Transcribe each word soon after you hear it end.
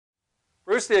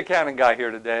Bruce, the accounting guy here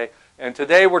today, and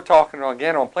today we're talking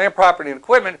again on plant, property, and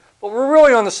equipment, but we're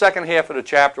really on the second half of the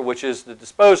chapter, which is the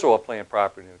disposal of plant,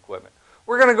 property, and equipment.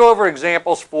 We're going to go over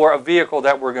examples for a vehicle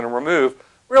that we're going to remove.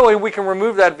 Really, we can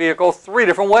remove that vehicle three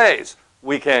different ways.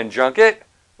 We can junk it,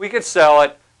 we could sell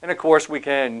it, and of course we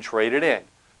can trade it in.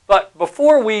 But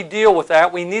before we deal with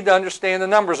that, we need to understand the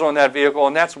numbers on that vehicle,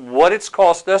 and that's what it's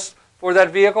cost us for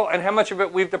that vehicle and how much of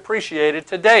it we've depreciated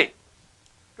to date.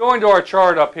 Going to our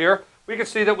chart up here, we can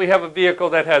see that we have a vehicle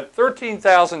that had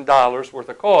 $13,000 worth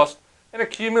of cost and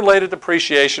accumulated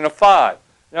depreciation of $5,000.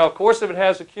 Now, of course, if it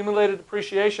has accumulated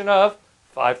depreciation of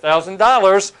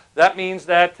 $5,000, that means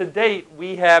that to date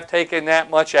we have taken that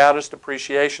much out as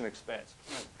depreciation expense.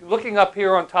 Looking up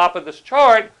here on top of this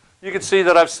chart, you can see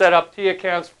that I've set up T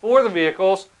accounts for the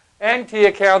vehicles and T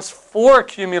accounts for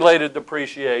accumulated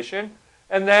depreciation,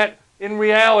 and that in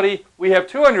reality we have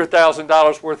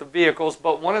 $200,000 worth of vehicles,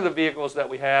 but one of the vehicles that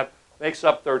we have makes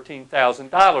up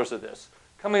 $13,000 of this.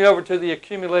 Coming over to the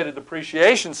accumulated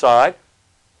depreciation side,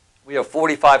 we have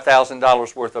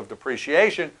 $45,000 worth of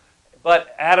depreciation,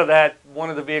 but out of that,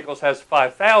 one of the vehicles has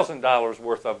 $5,000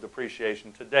 worth of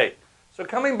depreciation to date. So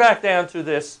coming back down to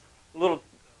this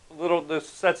this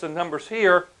sets of numbers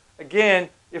here, again,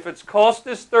 if its cost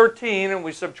is 13 and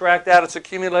we subtract out its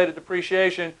accumulated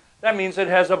depreciation, that means it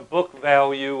has a book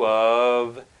value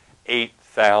of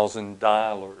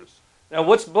 $8,000. Now,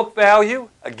 what's book value?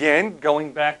 Again,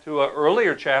 going back to an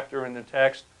earlier chapter in the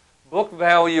text, book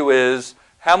value is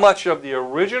how much of the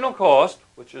original cost,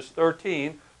 which is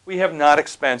 13, we have not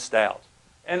expensed out.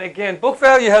 And again, book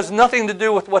value has nothing to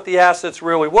do with what the asset's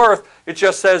really worth. It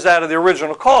just says out of the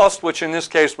original cost, which in this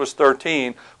case was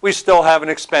 13, we still haven't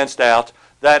expensed out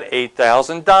that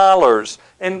 $8,000.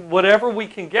 And whatever we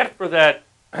can get for that,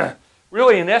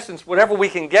 really in essence, whatever we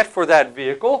can get for that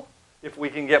vehicle, if we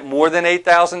can get more than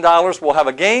 $8,000, we'll have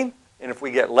a gain. And if we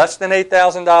get less than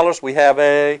 $8,000, we have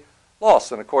a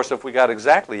loss. And of course, if we got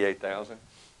exactly $8,000,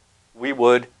 we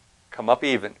would come up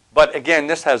even. But again,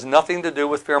 this has nothing to do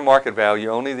with fair market value,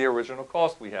 only the original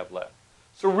cost we have left.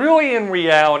 So really, in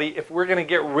reality, if we're going to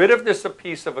get rid of this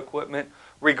piece of equipment,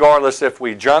 regardless if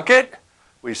we junk it,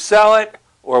 we sell it,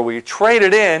 or we trade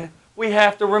it in, we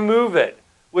have to remove it,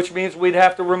 which means we'd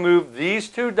have to remove these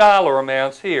two dollar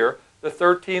amounts here, the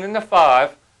 13 and the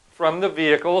 5, from the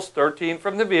vehicles, 13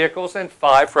 from the vehicles, and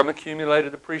 5 from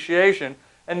accumulated depreciation.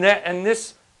 And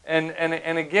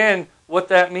again, what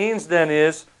that means then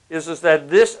is that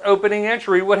this opening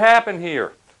entry would happen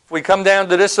here. If we come down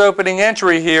to this opening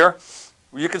entry here,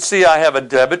 you can see I have a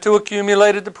debit to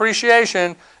accumulated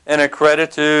depreciation and a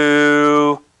credit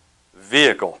to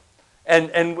vehicle.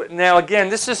 And now again,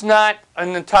 this is not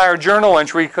an entire journal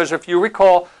entry, because if you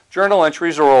recall, journal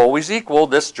entries are always equal.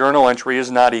 This journal entry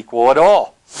is not equal at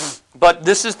all. But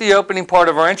this is the opening part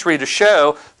of our entry to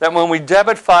show that when we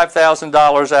debit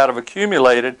 $5,000 out of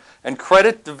accumulated and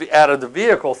credit out of the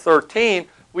vehicle 13,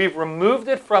 we've removed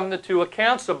it from the two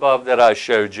accounts above that I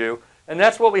showed you. And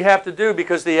that's what we have to do,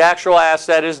 because the actual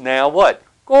asset is now what?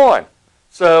 Gone.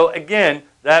 So again,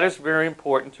 that is very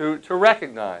important to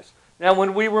recognize. Now,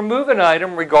 when we remove an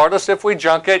item, regardless if we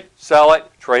junk it, sell it,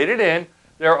 trade it in,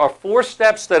 there are 4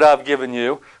 steps that I've given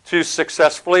you to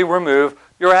successfully remove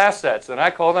your assets. And I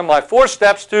call them my 4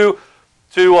 steps to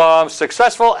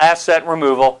successful asset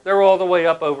removal. They're all the way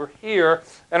up over here.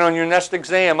 And on your next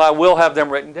exam, I will have them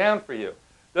written down for you.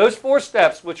 Those 4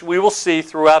 steps, which we will see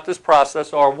throughout this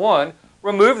process, are 1,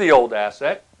 remove the old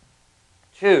asset.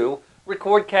 2,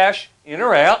 record cash in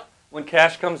or out. When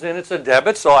cash comes in, it's a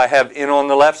debit, so I have in on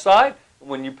the left side.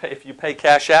 If you pay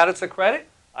cash out, it's a credit.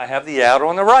 I have the out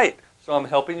on the right. So I'm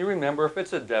helping you remember if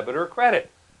it's a debit or a credit.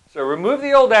 So remove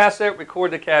the old asset,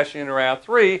 record the cash in or out.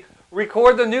 3,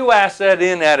 record the new asset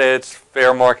in at its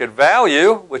fair market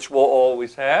value, which we'll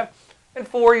always have. And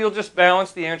 4, you'll just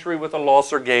balance the entry with a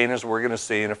loss or gain, as we're going to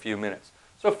see in a few minutes.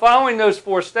 So following those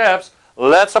 4 steps,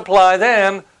 let's apply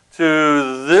them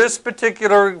to this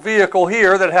particular vehicle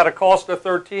here that had a cost of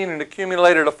 13 and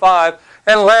accumulated a 5,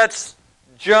 and let's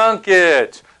junk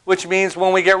it, which means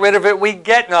when we get rid of it, we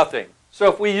get nothing. So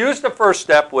if we use the first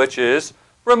step, which is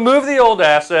remove the old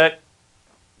asset,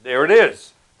 there it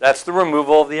is. That's the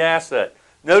removal of the asset.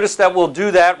 Notice that we'll do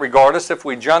that regardless if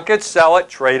we junk it, sell it,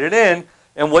 trade it in.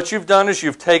 And what you've done is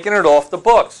you've taken it off the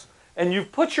books. And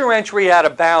you've put your entry out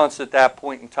of balance at that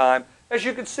point in time, as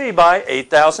you can see, by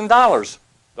 $8,000,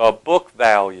 the book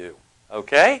value.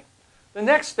 Okay? The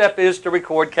next step is to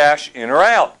record cash in or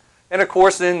out. And of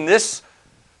course, in this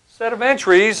set of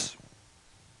entries,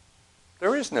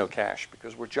 there is no cash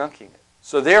because we're junking it.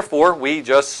 So therefore, we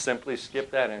just simply skip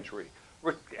that entry.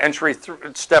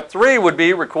 Step 3 would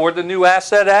be record the new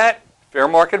asset at fair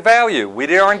market value.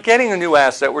 We aren't getting a new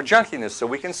asset. We're junking this, so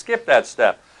we can skip that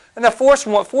step. And the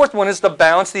fourth one is to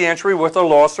balance the entry with a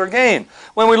loss or gain.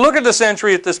 When we look at this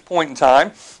entry at this point in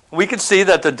time, we can see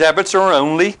that the debits are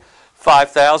only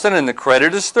 $5,000 and the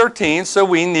credit is $13,000, so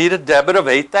we need a debit of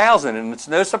 $8,000. And it's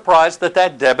no surprise that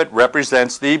that debit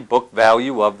represents the book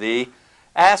value of the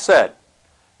asset.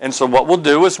 And so what we'll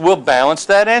do is we'll balance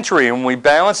that entry. And when we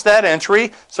balance that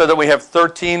entry so that we have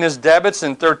 13 as debits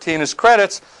and 13 as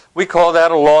credits, we call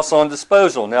that a loss on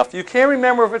disposal. Now, if you can't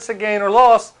remember if it's a gain or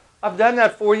loss, I've done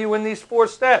that for you in these 4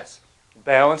 steps.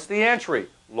 Balance the entry,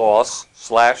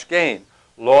 loss/gain.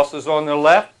 Loss is on the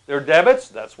left, they're debits.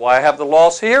 That's why I have the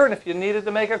loss here. And if you needed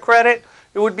to make a credit,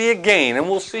 it would be a gain. And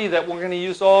we'll see that we're going to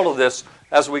use all of this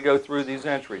as we go through these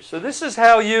entries. So this is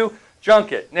how you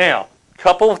junk it. Now,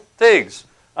 couple things.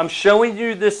 I'm showing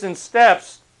you this in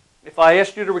steps. If I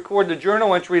asked you to record the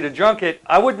journal entry to junk it,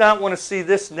 I would not want to see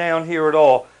this down here at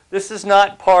all. This is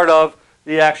not part of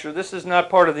this is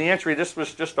not part of the entry. This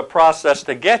was just a process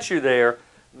to get you there.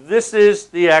 This is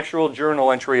the actual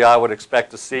journal entry I would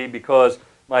expect to see because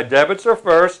my debits are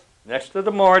first, next to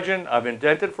the margin. I've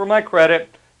indented for my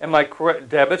credit, and my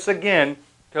debits again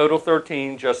total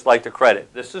 13, just like the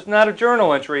credit. This is not a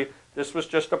journal entry. This was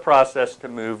just a process to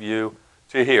move you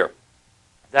to here.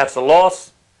 That's a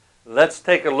loss. Let's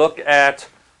take a look at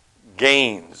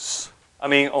gains.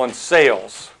 On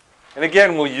sales. And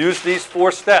again, we'll use these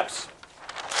 4 steps.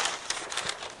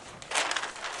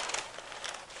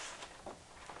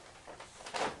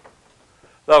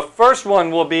 The first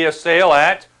one will be a sale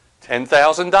at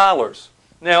 $10,000.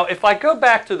 Now, if I go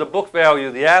back to the book value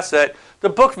of the asset, the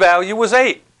book value was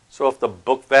 8. So if the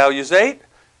book value is 8,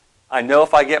 I know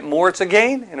if I get more, it's a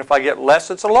gain, and if I get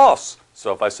less, it's a loss.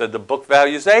 So if I said the book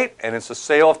value is 8 and it's a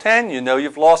sale of 10, you know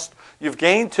you've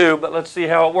gained 2, but let's see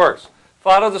how it works.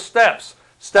 Follow the steps.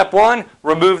 Step 1,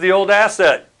 remove the old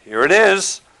asset. Here it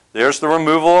is. There's the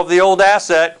removal of the old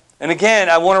asset. And again,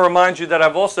 I want to remind you that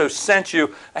I've also sent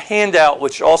you a handout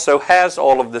which also has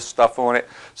all of this stuff on it.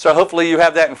 So hopefully you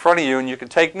have that in front of you and you can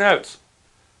take notes.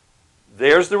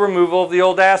 There's the removal of the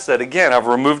old asset. Again, I've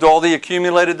removed all the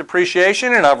accumulated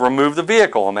depreciation and I've removed the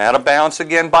vehicle. I'm out of balance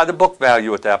again by the book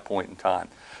value at that point in time.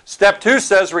 Step 2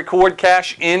 says record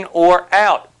cash in or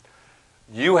out.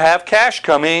 You have cash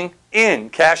coming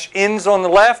in. Cash in's on the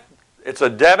left. It's a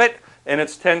debit. And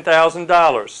it's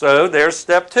 $10,000. So there's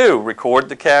step 2, record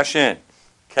the cash in.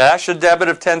 Cash, a debit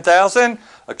of $10,000,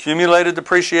 accumulated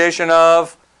depreciation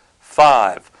of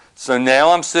 5. So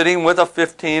now I'm sitting with a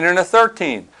 15 and a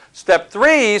 13. Step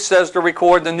 3 says to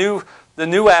record the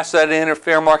new asset in at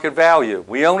fair market value.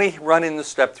 We only run into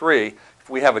step 3 if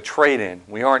we have a trade-in.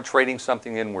 We aren't trading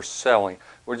something in, we're selling.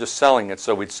 We're just selling it.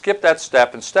 So we'd skip that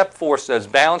step. And step 4 says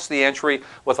balance the entry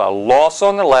with a loss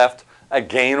on the left, a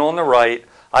gain on the right.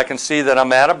 I can see that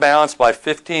I'm out of balance by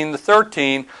 15 to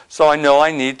 13, so I know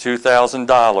I need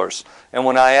 $2,000. And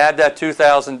when I add that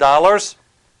 $2,000,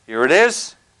 here it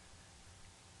is.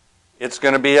 It's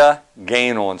going to be a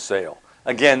gain on sale.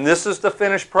 Again, this is the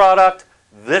finished product.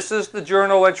 This is the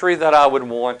journal entry that I would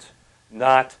want,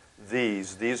 not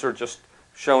these. These are just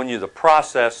showing you the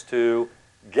process to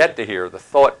get to here, the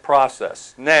thought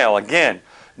process. Now, again,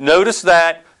 notice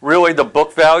that really the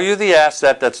book value of the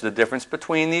asset, that's the difference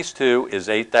between these two, is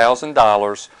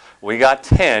 $8,000. We got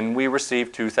 10, we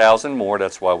received 2,000 more,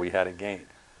 that's why we had a gain.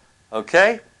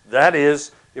 Okay, that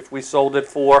is if we sold it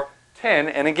for 10.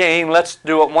 And again, let's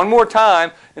do it one more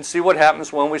time and see what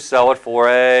happens when we sell it for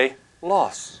a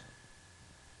loss.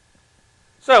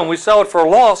 So when we sell it for a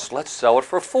loss, let's sell it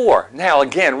for 4. Now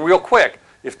again, real quick,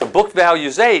 if the book value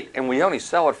is 8 and we only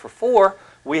sell it for 4,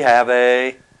 we have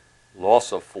a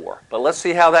loss of 4. But let's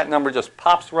see how that number just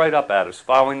pops right up at us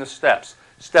following the steps.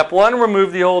 Step 1,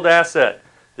 remove the old asset.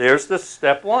 There's the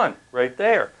step 1 right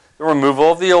there. The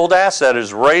removal of the old asset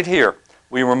is right here.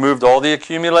 We removed all the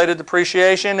accumulated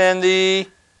depreciation and the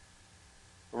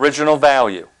original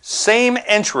value. Same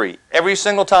entry every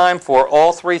single time for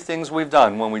all 3 things we've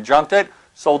done. When we junked it,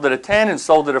 sold it at 10 and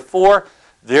sold it at 4,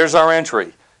 there's our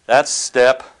entry. That's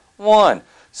step 1.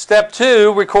 Step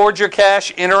 2, record your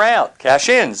cash in or out. Cash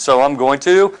in. So I'm going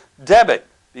to debit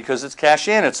because it's cash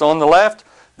in. It's on the left.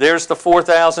 There's the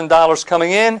 $4,000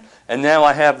 coming in. And now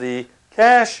I have the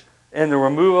cash and the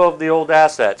removal of the old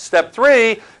asset. Step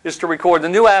 3 is to record the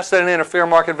new asset in a fair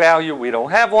market value. We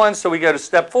don't have one, so we go to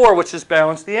step 4, which is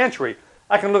balance the entry.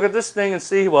 I can look at this thing and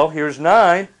see, well, here's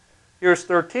 9. Here's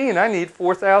 13. I need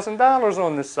 $4,000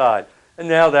 on this side. And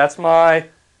now that's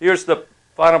here's the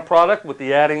final product with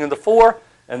the adding of the 4.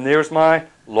 And there's my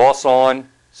loss on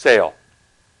sale.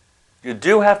 You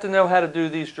do have to know how to do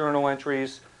these journal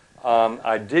entries.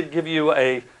 I did give you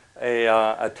a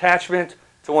attachment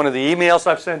to one of the emails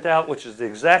I've sent out, which is the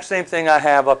exact same thing I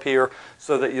have up here,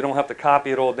 so that you don't have to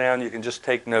copy it all down. You can just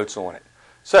take notes on it.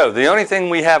 So the only thing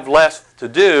we have left to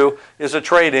do is a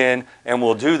trade-in, and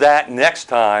we'll do that next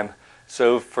time.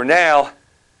 So for now,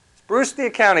 it's Bruce the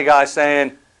accounting guy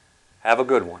saying, have a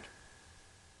good one.